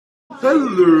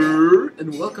Hello,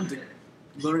 and welcome to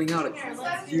learning how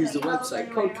to use the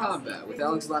website Code Combat with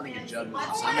Alex Latnik and Judd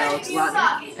Moss. I'm Alex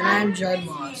Latnik. And I'm Judd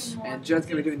Moss. And Judd's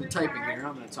going to be doing the typing here.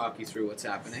 I'm going to talk you through what's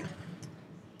happening.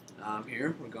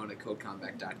 Here, we're going to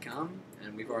codecombat.com,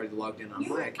 and we've already logged in on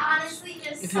my account.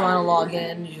 If you want to log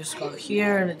in, you just go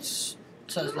here, and it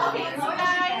says log in.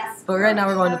 But right now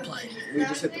we're going to play. We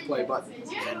just hit the play button,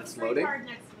 and it's loading.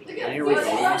 And here we go. We're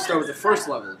going to start with the first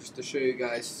level, just to show you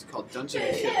guys. It's called Dungeon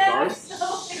and Kit Guard, and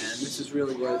this is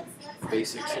really what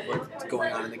basics of what's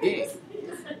going on in the game.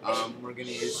 We're going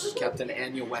to use Captain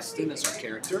Anya Weston as our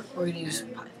character. We're going to use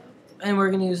we're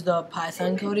going to use the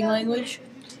Python coding language.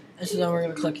 And so then we're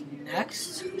going to click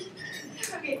next.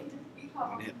 I'm going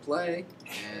to hit play,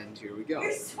 and here we go.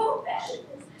 It's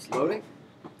loading.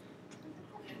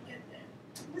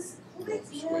 We'll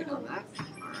just wait on that.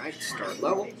 Alright, start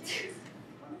level.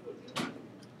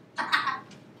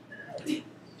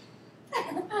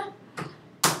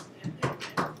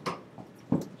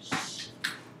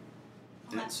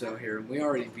 And so here, we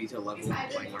already beat a level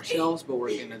playing ourselves, but we're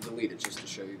going to delete it just to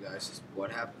show you guys what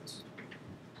happens.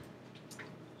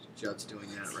 Judd's doing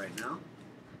that right now.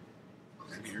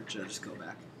 And here, Judd, just go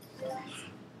back.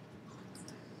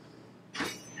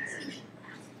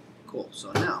 Cool.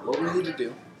 So now, what we need to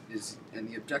do is, and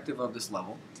the objective of this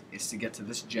level, is to get to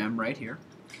this gem right here,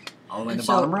 all the way in the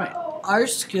bottom right. Our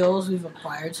skills we've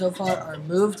acquired so far are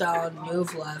move down,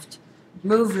 move left,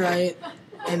 move right,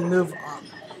 and move up.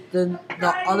 The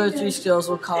other three skills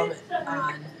will come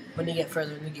on when you get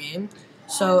further in the game.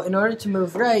 So in order to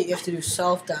move right, you have to do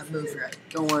self.move right.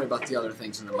 Don't worry about the other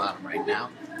things in the bottom right now.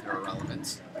 They're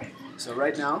irrelevant. So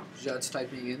right now, Judd's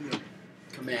typing in the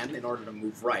command in order to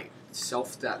move right.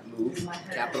 Self.move,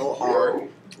 capital R,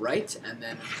 right, and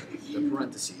then the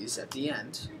parentheses at the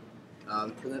end.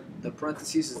 The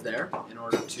parentheses is there in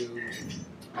order to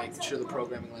make sure the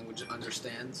programming language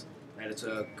understands that it's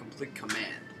a complete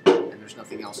command, and there's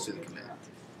nothing else to the command.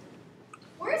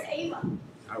 Where's Ava?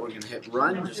 Alright, we're going to hit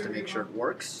run just to make sure it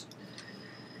works.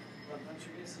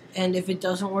 And if it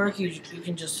doesn't work, you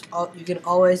can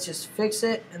always just fix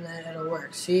it, and then it'll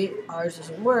work. See, ours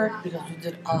doesn't work because we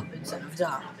did up instead of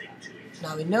down.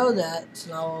 Now we know that, so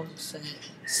now we'll say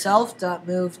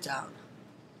self.move down.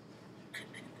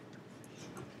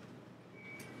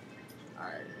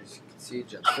 Alright, as you can see,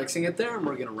 Judd's fixing it there, and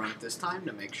we're going to run it this time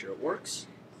to make sure it works.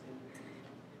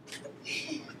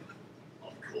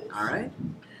 Alright,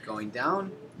 going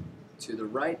down to the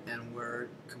right, and we're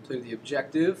completed the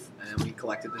objective, and we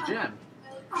collected the gem.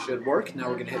 Should work. Now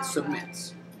we're going to hit submit.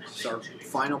 This is our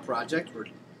final project. We're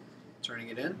turning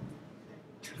it in.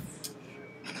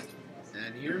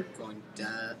 And here, going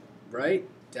down, right,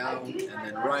 down, and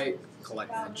then right,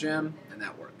 collecting the gem, and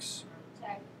that works.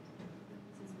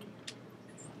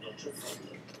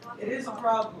 It is a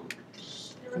problem.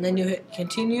 And then you hit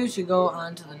continue to go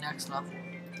on to the next level.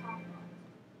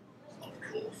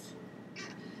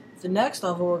 The next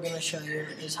level we're going to show you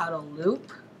is how to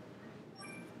loop.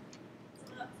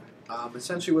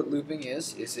 Essentially what looping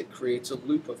is it creates a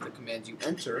loop of the commands you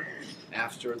enter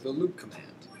after the loop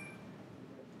command.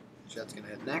 So that's going to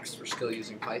hit next. We're still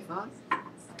using Python.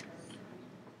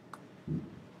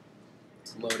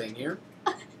 It's loading here.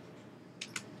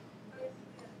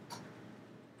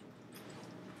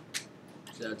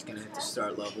 So that's going to hit the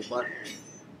start level button.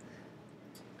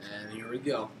 And here we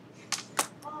go.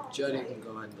 Judd, you can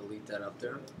go ahead and delete that up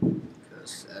there,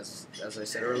 because as I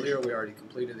said earlier, we already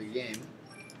completed the game,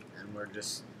 and we're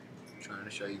just trying to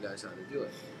show you guys how to do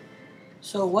it.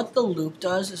 So what the loop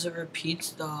does is it repeats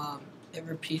the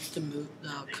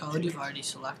code you've already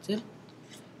selected,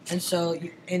 and so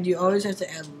you always have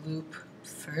to add loop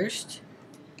first,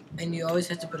 and you always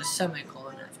have to put a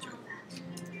semicolon after it.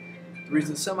 The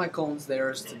reason semicolon's there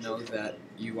is to know that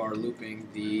you are looping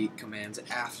the commands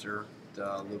after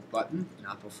the loop button,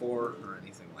 not before or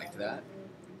anything like that.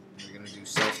 We're going to do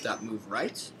self.move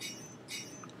right,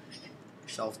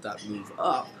 self.move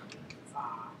up,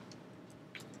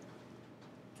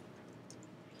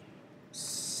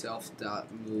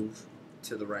 self.move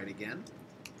to the right again,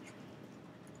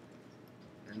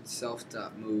 and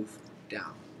self.move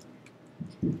down.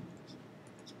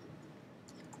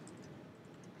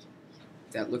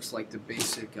 That looks like the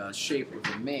basic shape of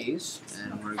the maze,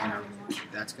 and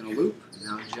that's gonna loop.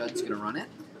 Now Judd's gonna run it.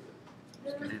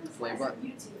 He's gonna hit the play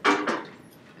button,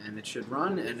 and it should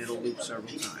run, and it'll loop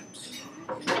several times.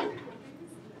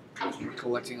 We're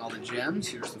collecting all the gems.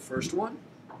 Here's the first one.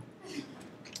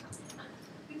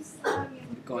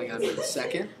 Going on to the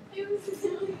second.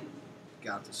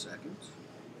 Got the second.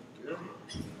 Good.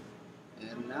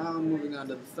 And now I'm moving on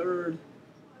to the third.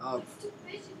 Up,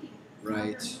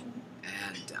 right,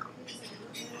 and down.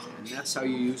 And that's how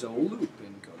you use a loop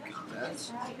in Code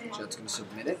Combats. Judd's going to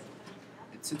submit it.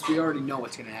 And since we already know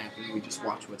what's going to happen, we just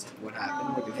watch what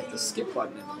happened. We're going to hit the skip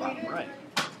button in the bottom right.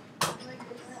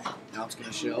 Now it's going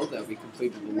to show that we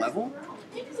completed the level,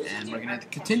 and we're going to hit the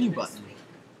continue button.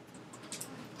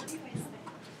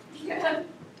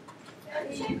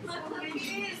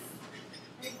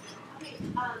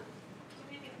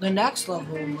 The next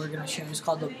level we're going to show is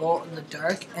called the Bolt in the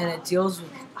Dark, and it deals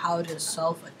with how to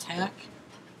self-attack,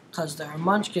 because there are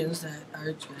munchkins that are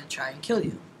going to try and kill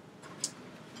you.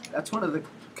 That's one of the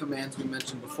commands we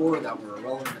mentioned before that were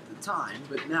irrelevant at the time,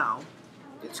 but now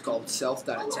it's called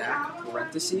self.attack,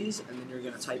 parentheses, and then you're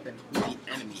going to type in who the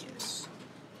enemy is.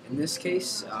 In this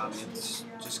case, it's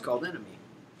just called enemy.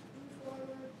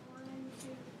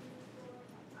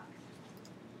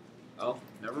 Oh,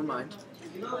 never mind.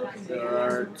 There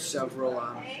are several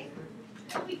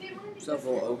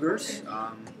ogres.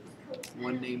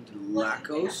 One named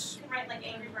Lakos,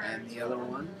 and the other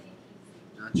one,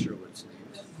 not sure what its name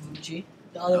is. Vuji.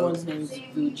 The other one's named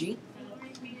Vuji.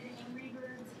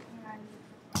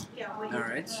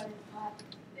 Alright.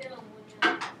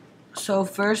 So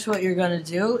first what you're going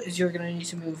to do is you're going to need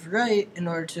to move right in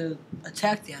order to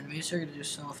attack the enemy. So you're going to do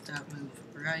self.move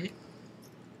right.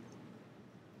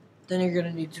 Then you're going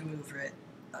to need to move right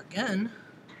again.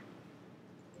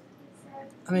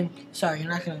 You're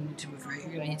not going to need to move right. You're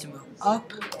going to need to move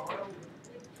up.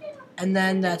 And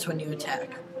then that's when you attack.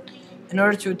 In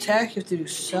order to attack, you have to do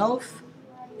self.attack.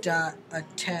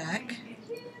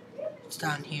 It's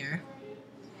down here.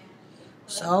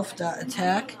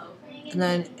 Self.attack. And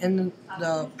then in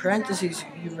the parentheses,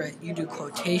 you do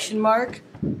quotation mark.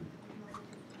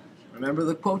 Remember,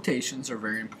 the quotations are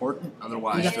very important,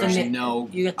 otherwise You get there's the no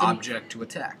you get the- object to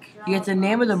attack. You get the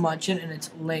name of the munchkin, and it's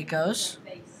Lakos.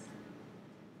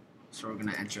 So we're going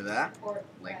to enter that,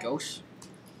 Lakos,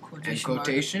 and Quotation mark.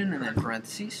 quotation, and then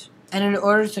parentheses. And in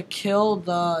order to kill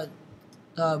the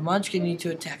munchkin, you need to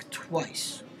attack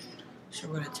twice. So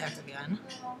we're going to attack again.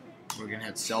 We're going to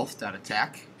hit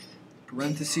self.attack,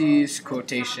 parentheses,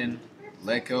 quotation,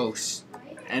 Lakos,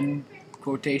 end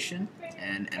quotation,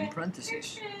 and end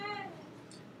parentheses.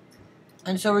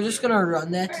 And so we're just going to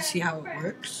run that to see how it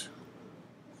works.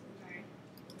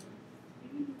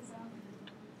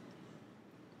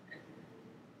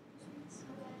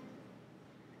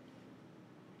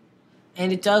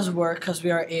 And it does work because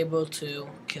we are able to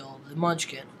kill the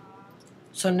munchkin.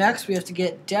 So next we have to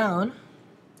get down.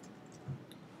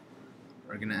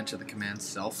 We're going to enter the command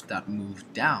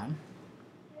self.moveDown,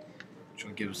 which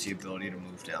will give us the ability to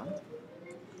move down.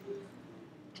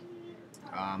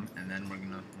 And then we're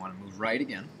going to want to move right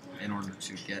again in order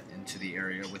to get into the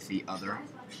area with the other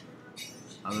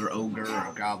ogre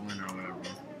or goblin or whatever.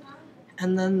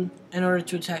 And then in order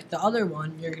to attack the other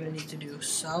one, you're going to need to do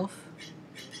self.attack,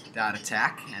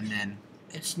 and then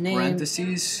its name,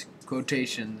 parentheses,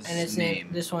 quotations, and its name.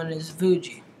 This one is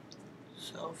Vuji.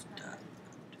 Self.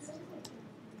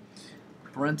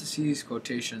 Parentheses,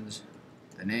 quotations,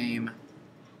 the name,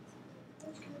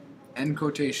 end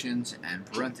quotations, and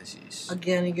parentheses.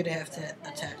 Again, you're going to have to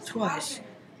attack twice.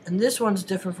 And this one's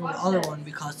different from the other one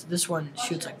because this one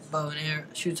shoots like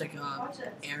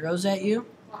arrows at you.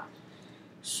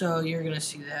 So you're going to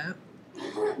see that.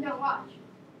 No, watch.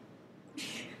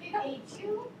 It ate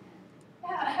you?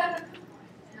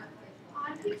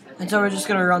 And so we're just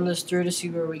going to run this through to see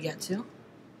where we get to.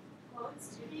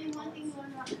 And one thing we're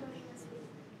not coding this week.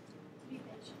 Be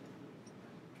patient.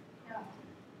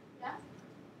 Yeah.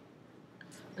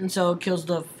 And so it kills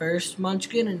the first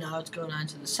munchkin, and now it's going on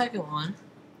to the second one.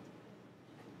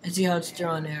 And see how it's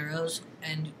throwing arrows,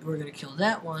 and we're going to kill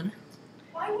that one.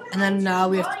 And then now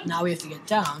we have to get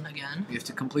down again. We have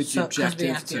to complete the So, 'cause we objective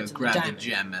have to get to to the grab the diamond.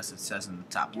 gem, as it says in the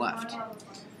top left.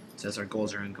 It says our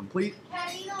goals are incomplete,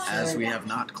 As as we have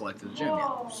not collected the gem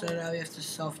yet. So now we have to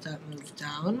self.move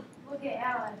down, Look at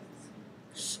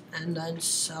Alex. and then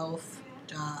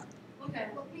self.move Okay.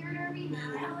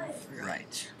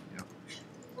 Right. Yep.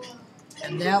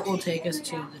 and that will take us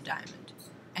to the diamond,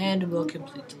 and we'll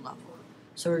complete the level.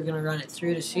 So we're going to run it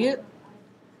through to see it.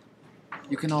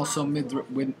 You can also,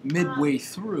 midway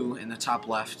through, in the top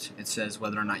left, it says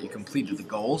whether or not you completed the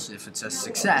goals. If it says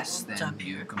success, then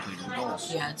you completed the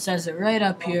goals. Yeah, it says it right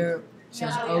up here. It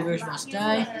says ogres must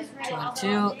die, 2 out of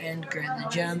 2, and grab the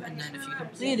gem. And then if you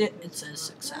complete it, it says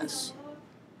success.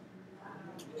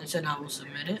 And so now we'll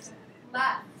submit it.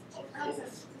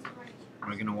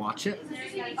 We're going to watch it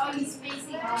Oh, he's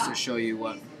facing just to show you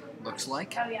what it looks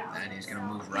like. And he's going to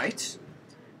move right.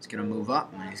 He's going to move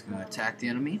up, and he's going to attack the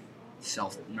enemy.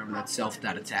 Remember, that's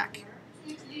self.attack.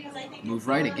 move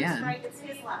right again,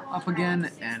 up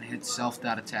again, and hit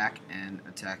self.attack and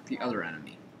attack the other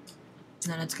enemy.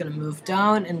 Then it's going to move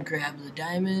down and grab the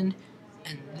diamond,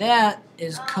 and that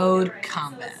is Code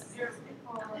Combat.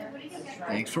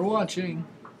 Thanks for watching.